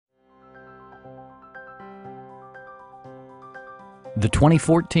The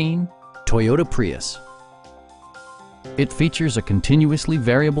 2014 Toyota Prius. It features a continuously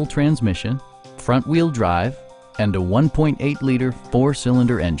variable transmission, front-wheel drive, and a 1.8-liter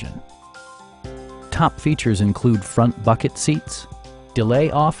four-cylinder engine. Top features include front bucket seats,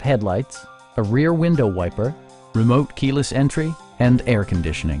 delay-off headlights, a rear window wiper, remote keyless entry, and air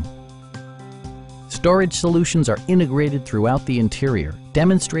conditioning. Storage solutions are integrated throughout the interior,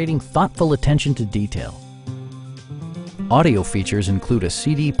 demonstrating thoughtful attention to detail. Audio features include a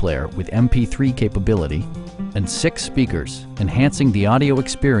CD player with MP3 capability and 6 speakers, enhancing the audio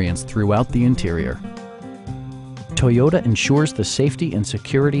experience throughout the interior. Toyota ensures the safety and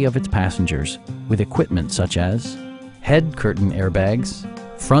security of its passengers with equipment such as head curtain airbags,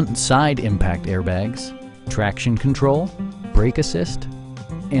 front and side impact airbags, traction control, brake assist,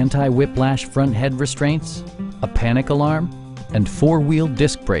 anti-whiplash front head restraints, a panic alarm, and 4-wheel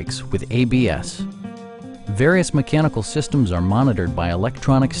disc brakes with ABS. Various mechanical systems are monitored by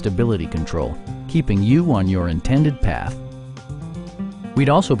electronic stability control, keeping you on your intended path. We'd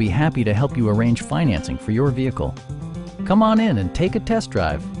also be happy to help you arrange financing for your vehicle. Come on in and take a test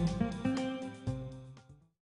drive.